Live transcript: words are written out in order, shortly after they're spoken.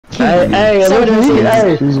Hey,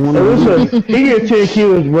 he get 10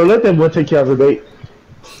 kills, bro. Let that boy take care of the bait.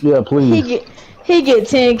 Yeah, please. He get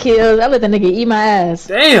 10 kills. I let that nigga eat my ass.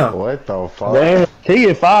 Damn. What the fuck? Damn. He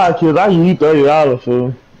get 5 kills. I give you $30,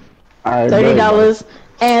 fool. Right, $30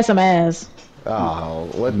 and some ass. Oh,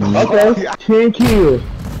 what the okay, 10 kills.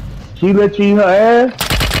 She let you eat her ass,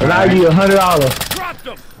 and I give you $100.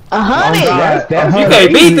 100? You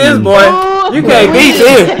can't beat this, boy. You can't beat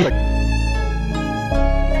this.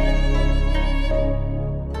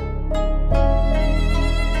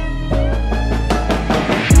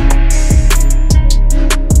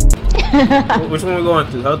 Which one we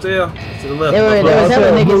going to? Hotel? To the left. There was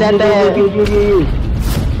hella niggas at that.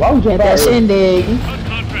 Why would you at that shindig?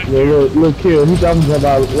 Yeah, look, kill. He's talking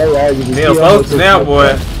about low argument. Yeah, folks now,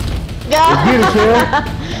 boy. Let's get it, kill.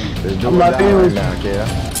 I'm locked in with you.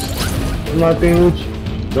 I'm locked in with you.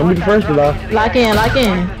 Don't be the first to lock. Lock in, lock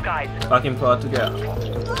in. Lock in, pull out together.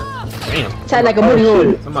 Damn. Tight like a booty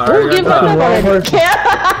hole. Somebody already got already.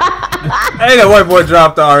 Hey, that white boy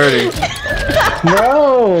dropped already.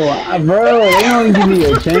 Bro, they don't give me a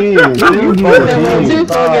chance. Ain't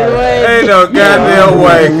no goddamn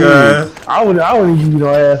way, cuz. I wouldn't give you no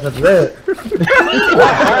ass after that.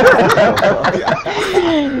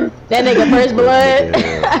 That nigga first blood.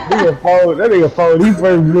 That nigga fold. He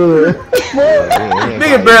first blood.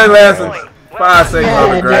 Nigga barely lasted 5 seconds on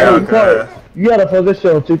the ground, cuz. You gotta post this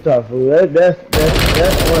shit on TikTok, fool. That's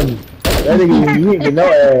funny. That nigga you ain't get no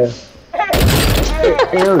ass. Hey,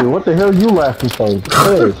 Ariel, what the hell you laughing for?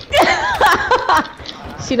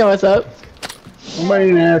 She know what's up. Somebody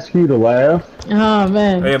didn't ask you to laugh. Oh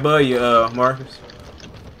man. Hey, above you, Marcus.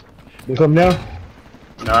 You come down?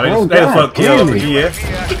 No, they just fuck kill for GS.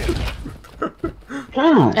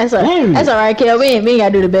 That's alright, Kel. We ain't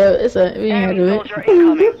gotta do the belt. We ain't gotta do it.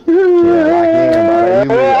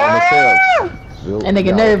 And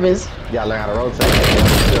nigga nervous. You gotta learn how to rotate.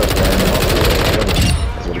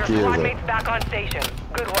 That's what the kids are. Back on station.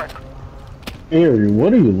 Good work. Ariel,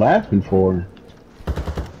 what are you laughing for?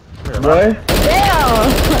 What? Damn!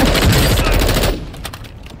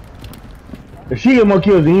 If she get more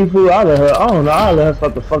kills than you, fool, I'll let her. I don't know. I'll let her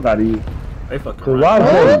fuck the fuck out of you. They fucking.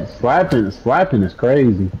 Cause slapping is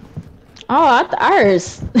crazy. Oh, I heard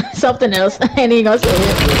something else. I ain't even gonna say it.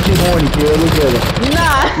 She horny, kid. Look at her.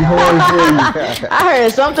 Nah. I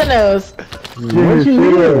heard something else. What you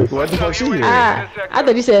hear? What the fuck she hear? I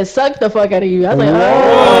thought you said suck the fuck out of you. I was like, Oh!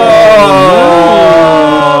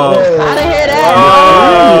 I didn't hear that.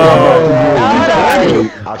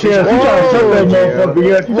 Chill, she trying to suck that motherfucker.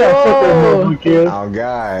 Yeah, she trying to suck that motherfucker, kid. Oh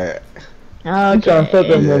God. She trying to suck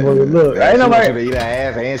that motherfucker. Look, ain't nobody. She eat her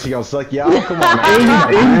ass and she gonna suck y'all. Come on,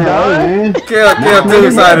 man. Kill too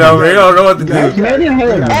excited over here. He don't know what to do. That He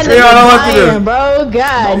don't know what to do. bro.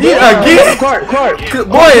 God. Again? Clark.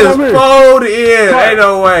 Boy is folded in. Ain't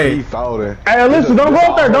no way. He folded. Hey, listen, don't go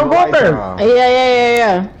up there. Don't go up there.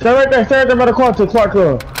 Yeah. Stay right there by the car till Clark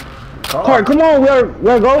comes. Clark, come on, we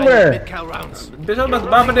gotta go over there. Bitch, I'm about to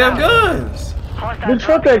buy my damn guns. Bitch,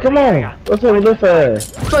 fuck that, come on. What's up with this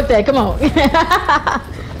ass? Fuck that, come on.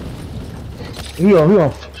 He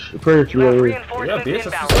gon' purge you over here. Yeah, bitch,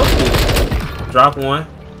 that's so cool. Drop one.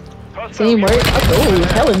 Teamwork. Oh,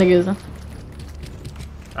 hella niggas.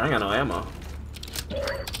 I ain't got no ammo.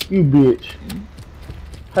 You bitch.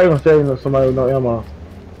 How you gonna say somebody with no ammo?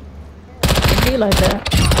 Be like that.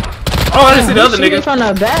 Oh, I didn't see the other nigga. From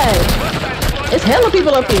the back. It's hella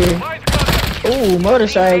people up here. Ooh, motor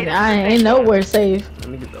strike. I ain't nowhere safe. Let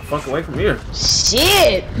me get the fuck away from here.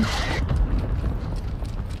 Shit.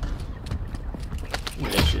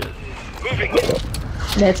 That shit.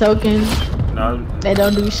 That token. No. They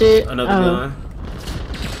don't do shit. Another gun.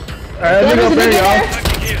 Alright, nigga up there, y'all.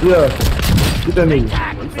 Yeah. Get that nigga.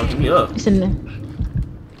 You fucking me up. It's in there.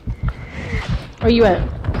 Where you at?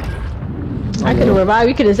 I could've revived.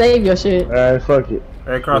 You could've saved your shit. Alright, fuck it.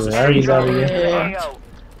 Right across the I ain't street. got it yet. Yeah.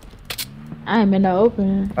 I ain't been no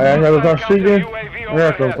open. Alright, I gotta go across the street then?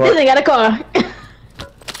 Yeah, come This Clark. ain't got a car.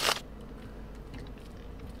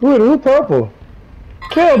 Who purple?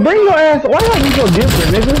 Kill, bring your ass. Why y'all be so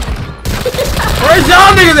different, nigga? Where's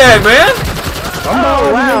y'all niggas at, man?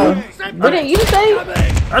 Oh, wow. Didn't you say?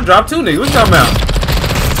 I dropped 2 niggas. What you talking about?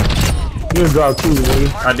 You dropped 2,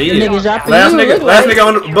 nigga. I did. The niggas dropping Last you,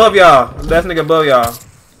 nigga look above y'all. Last nigga above y'all.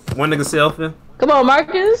 One nigga selfing. Come on,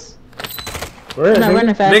 Marcus. Where, I'm not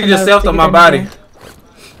running fast. Nigga just enough selfed to on get my in body. there.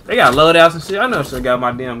 They got loadouts and shit. I know I should've got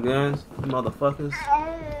my damn guns. Motherfuckers.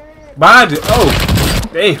 Behind you. Oh.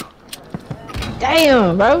 Damn.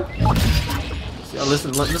 Damn, bro. Y'all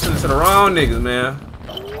listen to the wrong niggas, man.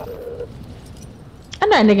 I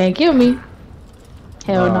know that nigga ain't kill me.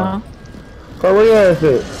 Hell no. Clark, where your ass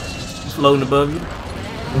at? floating above you.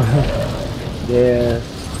 Yeah.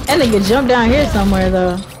 That nigga jumped down here somewhere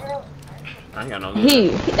though. I ain't got no.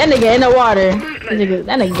 That nigga in the water.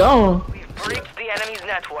 That nigga gone. Breach the enemy's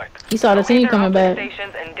network. He saw the team coming back.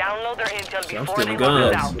 Stations and download their intel I'm before stealing they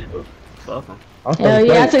lock us guns. out. Fuck them. Hell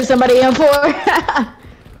yeah, I took somebody M4.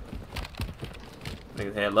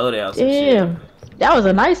 Niggas had loadouts and Damn. That was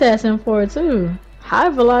a nice ass M4 too. High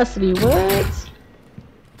velocity, what?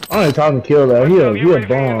 I ain't talking kill that. He a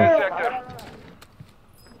bomb.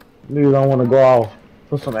 Niggas don't want to go off.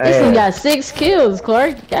 Put some ass. This one got 6 kills,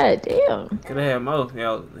 Clark. God damn. Could have had more.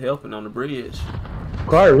 Y'all helping on the bridge.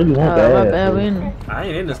 Clark really want that My ass. bad, Bro. I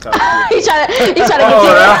ain't in this car. he trying to get Oh,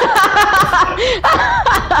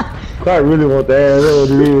 Clark really want that ass. That's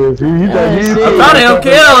what it is. He shit. I'm trying to help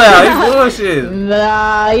kill out. He's bullshit.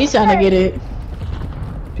 Nah, he's trying to get it.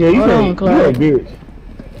 Yeah, you Hold on, a Clark. bitch.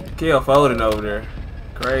 Kill folding over there.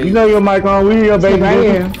 Crazy. You know your mic on. We your baby. Right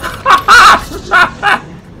here.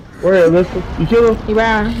 Where, Alyssa? You kill him? He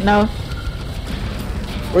round. No.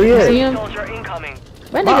 Where you See at? him? Soldier incoming.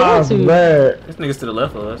 Where My nigga eyes go to? bad. This nigga's to the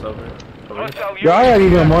left of us over here. Y'all ain't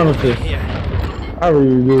even monitor. I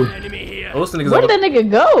really do. Oh, this nigga's Where on, did that nigga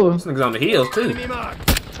go? this nigga's on the heels too.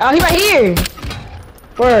 Oh, he right here.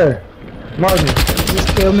 Where? Martin.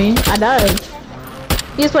 Just killed me. I died.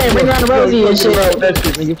 He was playing Ring Around the Rosie and shit. That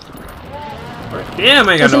shit, nigga. Damn,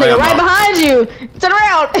 I ain't There's got a no nigga ammo. right behind you. Turn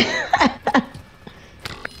around.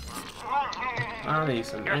 I need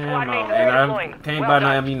some Your squad ammo, mates are and I deploying. can't Well buy no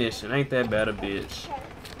done. ammunition. Ain't that bad a bitch.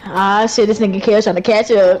 Ah, shit. This nigga Kale trying to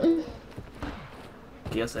catch up.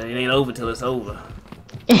 Guess it ain't over till it's over.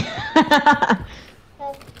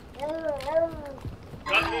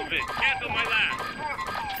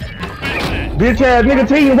 Bitch ass nigga,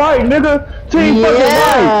 team white, nigga. Team fucking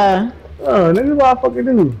white. Yeah. Oh, nigga, what I fucking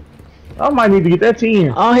do? I might need to get that 10.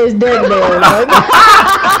 On his deck there.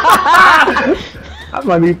 I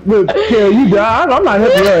might need look, Kill, you die. I'm not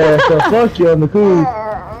helping your ass, so fuck you on the cool.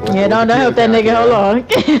 Yeah, don't help that nigga. Hold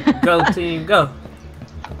on. Go team, go.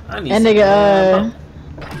 I need That some nigga,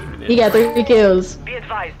 ammo. he got 3 kills. Be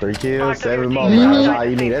advised. 3 kills, 7 more. Mhm. That's all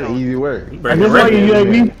you need. That's easy work. He I breaking just like you, records.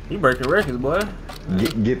 UAV. He breaking records, boy.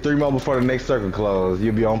 Get 3 more before the next circle close.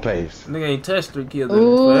 You'll be on pace. Nigga ain't touched 3 kills in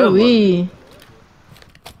Ooh forever. wee.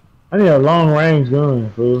 I need a long range gun,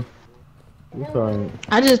 fool. You sorry.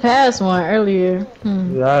 I just passed one earlier.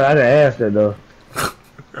 Yeah, I didn't ask that though.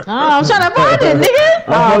 Oh, I'm trying to find it, nigga.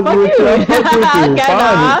 Oh, I'm fuck fucking with you. you. I'm fucking with you. Okay, Find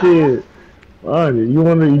nah. it, shit. Find it. You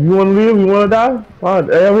wanna live? You wanna die? Find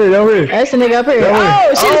it. Hey, over here. That's the nigga up here. Over here.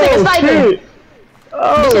 Oh, shit, this nigga sniping. Shit.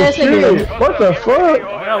 Oh, Bitch ass shit. nigga. What the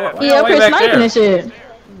fuck? He up here sniping and shit. Get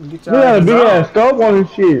We y'all got a asses big off. ass scope on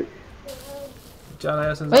this shit. Get y'all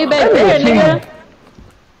asses Way off. back there, nigga.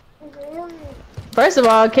 First of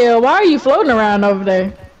all, Kel, why are you floating around over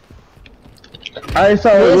there? Hey, so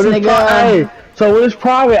This when it's nigga. so when it's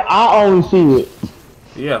private, I only see it.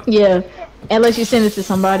 Yeah. Yeah, unless you send it to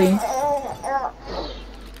somebody.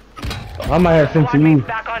 I might have sent to Squad you. mates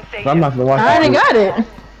back on station. I'm not gonna watch I already that. got it.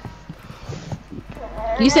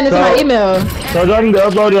 You send it to my email. So do I need to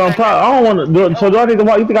upload it on private? I don't want to do it. So do I need to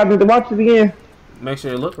watch? You think I need to watch it again? Make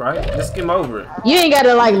sure it look right. Just skim over it. You ain't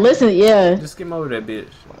gotta like listen. Yeah. Just skim over that bitch.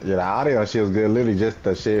 Yeah, the audio shit was good. Literally just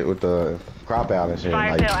the shit with the crop out and shit.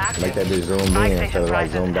 Fire Like, sale active. make that bitch zoomed in Fire instead of like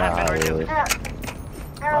station zoomed out. prices have been Yeah.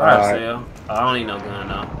 Alright, Sale. I don't need no gun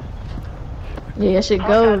now. Yeah, that shit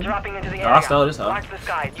Hostiles go. dropping into the Oh, I area. stole this hoe. Watch the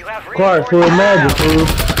sky. You have Clark, so reinforcements imagine, inbound.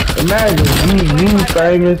 fool. Imagine you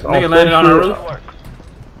famous on Nigga landed on the Facebook. roof. Good work.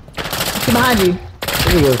 He behind you.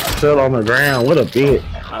 Nigga fell on the ground. What a bitch.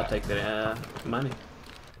 I'll take that money.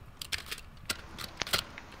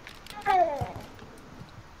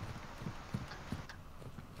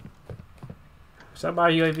 Should I buy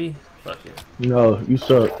a UAV? Fuck it. No, you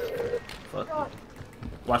suck. Fuck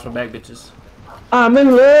it. Watch my back, bitches. I'm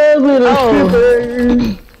in love with a Oh.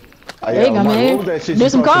 stripper. Hey, There you go, Mark, man. what was that shit Do you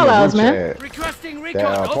some posted in the call-outs, group man. chat?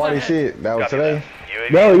 That party shit, that was today?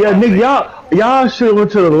 No, yeah, nigga, y'all should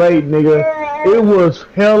went to the lake, nigga. It was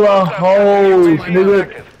hella hoes,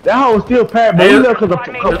 nigga. That hoe was still packed, but we left because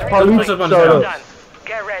the police showed up. Done.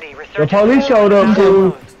 Get ready. The police showed up,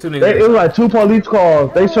 too. It's 2 It niggas. was like 2 police cars.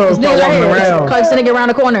 They showed This up nigga right walking here. around. Clark's the nigga around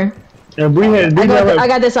the corner. And Bree I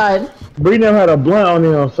got this side. had a blunt on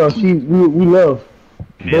him, so we left.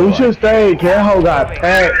 But we should stay. That hoe got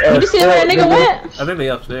packed. Did you see where that nigga went? I think they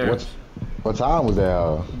upstairs. What time was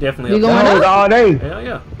that? Definitely You upstairs. going That was up? all day. Hell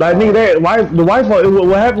yeah. Like nigga, the white folk.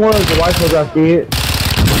 What happened was the white folk got scared.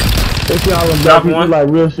 They see all them black Drop people one. like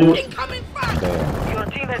real shit. Damn. Your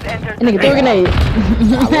team has entered. That nigga threw a grenade. I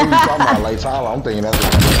what you talking about, Lake Tyler? I'm thinking that's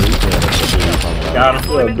like Got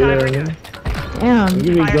him. Yeah, Damn.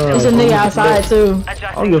 Give me guns. There's a nigga outside too. I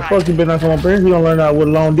don't give a fuck you been on my parents. You gonna learn out what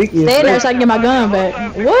a long dick is. Stay there so I can get my gun back.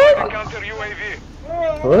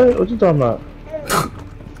 What? What you talking about?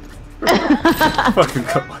 Fucking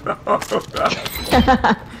going on.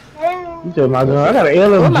 You said my gun. I got an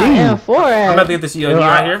Where my LMG. M4 I'm about at? to get this UAV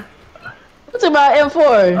right here. What's about M4?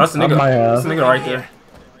 Oh, that's a nigga. I might have. That's a nigga right there.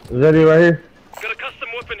 Is that it right here?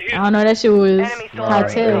 I don't know, that shit was Enemy soldier high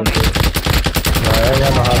tech. incoming. Alright, I ain't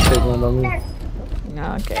got no hot take one on me. No,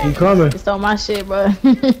 okay. You coming? It's on my shit, bro.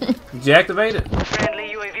 Did you activate it? Friendly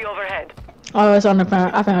UAV overhead. Oh, it's on the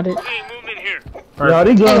phone. I found it. Y'all,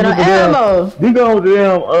 these guns Ain't no with the damn, ammo. these guns with the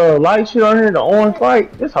damn light shit on here, the orange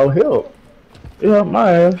light. This whole help. It help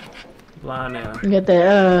my ass. Blind now. You got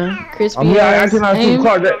that crispy I mean, I ass cannot see aim.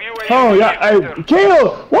 Clark. Oh, y'all, hey,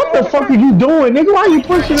 Kill, what the fuck are you doing, nigga? Why you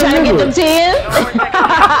pushing the Trying to get them nigga? 10.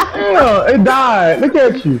 Yeah, it died. Look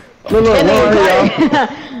at you. Look, That right here, y'all.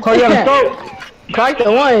 nigga Clark, you got a scope. Clark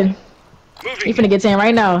the one. You finna get 10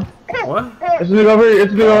 right now. What? It's a nigga over here.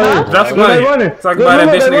 It's a nigga over here. Drop some Look, they money. running. Talk Look, about that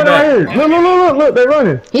bitch they nigga running right back. here. Look, they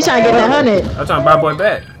running. He's trying to get that 100. I'm trying to buy boy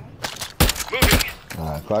back.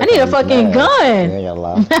 I need a fucking gun. You ain't gotta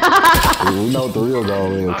lie. We know what the real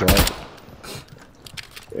goal is, okay?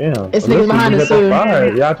 Damn. It's niggas behind us, too.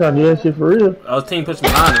 Y'all trying to do that shit for real? I was team pushing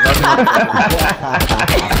behind us.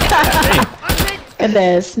 Got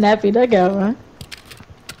that snappy dugout, man.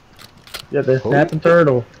 Yeah, that snapping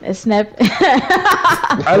turtle. That snap.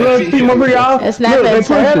 I love team over here, y'all. That snap Look, they that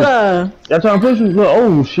pushing. turtle. Y'all trying to push us? Look,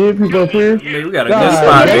 oh shit, people up here. Nigga, we got a good God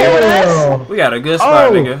spot, nigga. damn. We got a good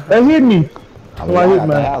spot, Oh, nigga. they hit me. I Why hit,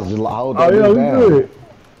 man? house, just hold Oh that yeah, bitch we down. good.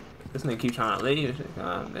 This nigga keep trying to leave. Shit,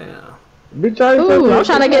 God damn. Bitch, I ain't Ooh, I'm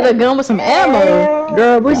trying to get a gun with some ammo.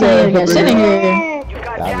 Girl, we This ain't got shit in here. You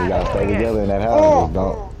got Y'all gas just gotta stay moving in. together in that house.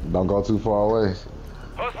 Just don't go too far away.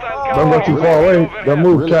 Don't go too far away. Don't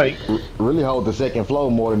move tight. Really hold the second floor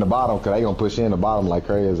more than the bottom, cause they gonna push in the bottom like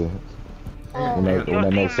crazy. When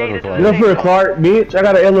that next circle Get up close. here, Clark, bitch. I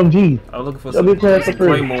got an LMG. I'm looking for Yo, some bitch ass up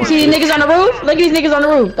way here. more. See these niggas on the roof? Look at these niggas on the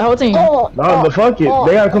roof. The whole team. No, but fuck it.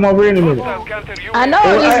 They gotta come over here in a minute. I know.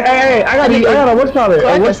 Hey, Just, hey, I got a what's called it?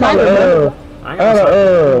 Clark the What's called sniper, it? I I ain't got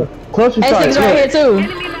gonna a cluster that sight. niggas right here too.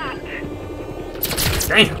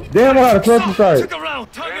 Damn. Damn, I got a cluster sight.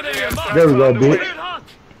 There we go, bitch.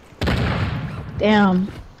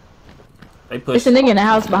 Damn. They It's push. a nigga in the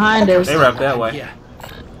house behind us. They wrap that way.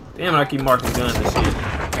 Damn, I keep marking guns and shit.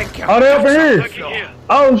 Oh, they up in here.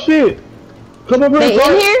 Oh shit. Come up here, They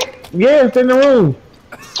Clark. in here? Yes, in the room.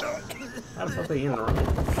 How the fuck they in the room?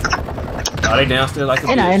 Oh, they downstairs like a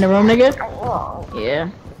They not in bitch. the room, nigga. Yeah.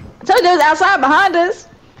 I told you they was outside behind us.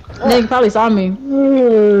 Nigga probably saw me.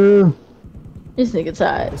 This nigga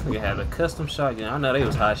tired. This nigga had a custom shotgun. I know they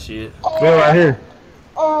was hot shit. They're right here.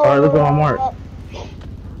 Alright, look at my mark.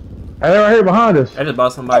 Hey, they're right here behind us. I just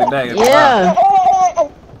bought somebody back. At the Yeah.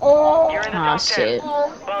 You're in the Aw, top 10. shit.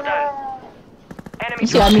 Well done. Enemy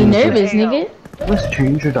You got me nervous, nigga. Let's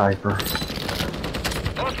change your diaper.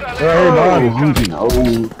 They're right here behind us.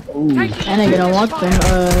 That nigga don't want them,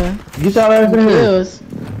 Get y'all ass in here. kills.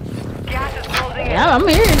 Gas is closing in. Yeah, I'm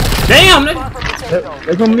here. Damn, nigga.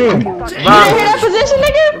 They coming in. You didn't hear that position,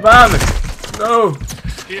 nigga? Revive me. No.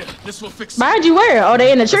 Behind you where? Oh,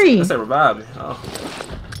 they in the tree. I said revive me. Oh.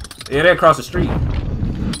 Yeah, they're across the street.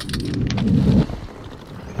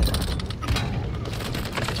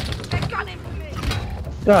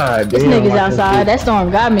 God damn. This nigga's outside. That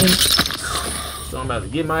storm got me. So I'm about to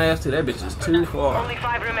get my ass to that bitch is too far. Only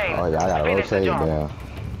 5 remain. Oh, y'all gotta Finish the rotate job. down.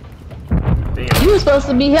 Damn. You was supposed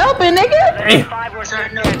to be helping, nigga. Damn. 5 were still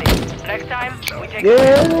standing. Next time, we take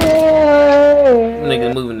Yeah.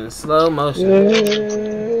 Nigga moving in slow motion.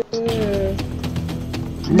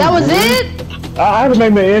 That was it? I had to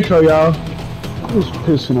make me an intro, y'all. I was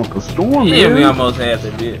pissing up a storm, Yeah, we man. almost had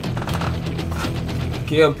that bitch.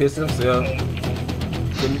 Kill pissed himself.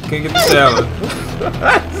 Couldn't get the salad.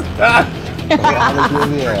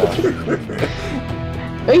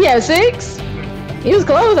 Oh, he had 6? He was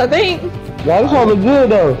close, I think. Y'all, this all look good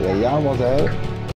though. Yeah, y'all almost had it.